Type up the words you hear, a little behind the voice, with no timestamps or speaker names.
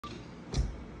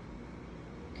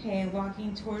Okay,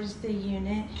 walking towards the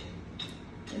unit.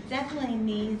 It definitely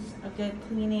needs a good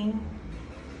cleaning,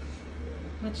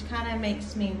 which kind of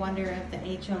makes me wonder if the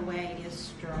HOA is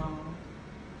strong.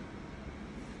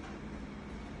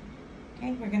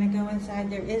 Okay, we're gonna go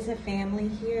inside. There is a family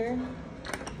here.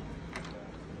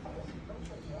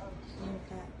 So you've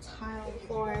got tile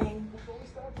flooring.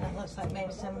 That looks like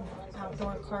maybe some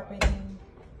outdoor carpeting.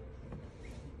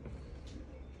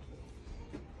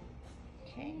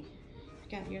 Okay,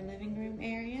 got your living room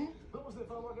area. A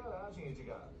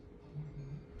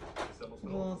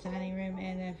little dining room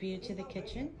and a view to the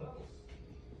kitchen.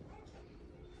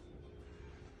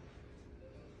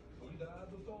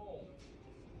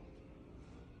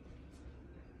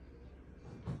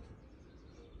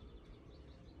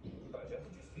 Trajeto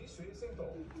difícil esse, então.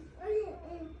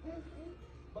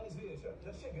 Mas veja,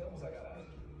 já chegamos à garagem.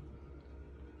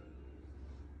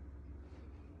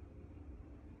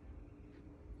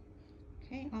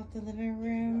 Okay, off the living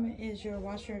room is your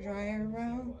washer dryer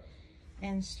room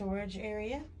and storage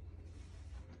area.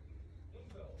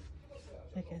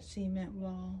 Like a cement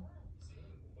wall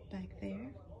back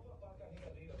there.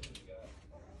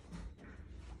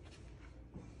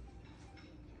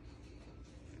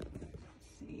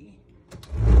 Let's see.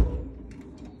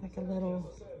 Like a little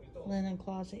linen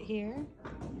closet here.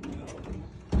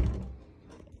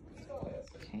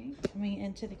 Okay, coming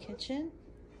into the kitchen.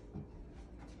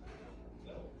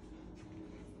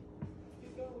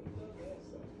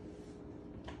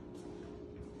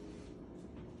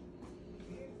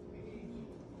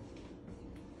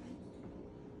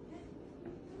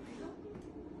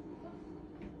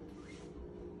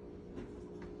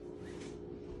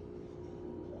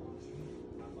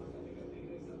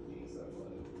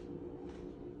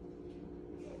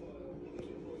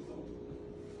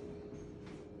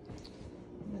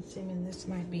 I'm assuming this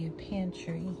might be a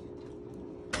pantry.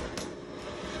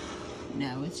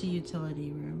 No, it's a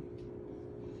utility room.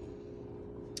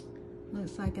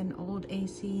 Looks like an old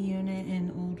AC unit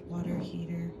and old water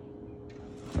heater.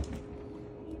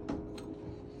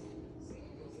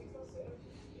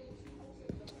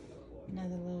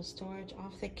 Another little storage.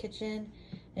 Off the kitchen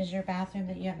is your bathroom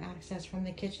that you have access from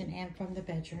the kitchen and from the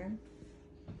bedroom.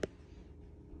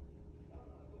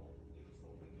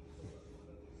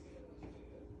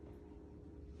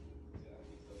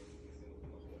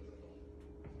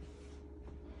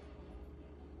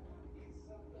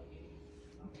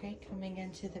 Okay, coming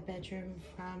into the bedroom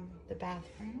from the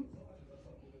bathroom.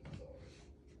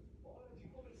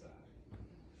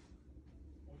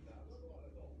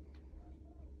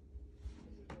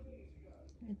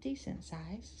 A decent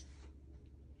size.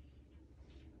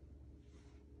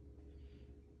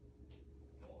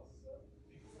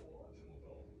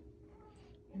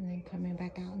 And then coming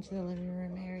back out into the living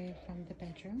room area from the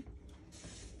bedroom.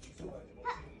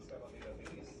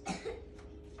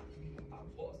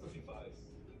 Aposto que faz.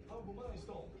 Algo mais,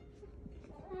 Tom?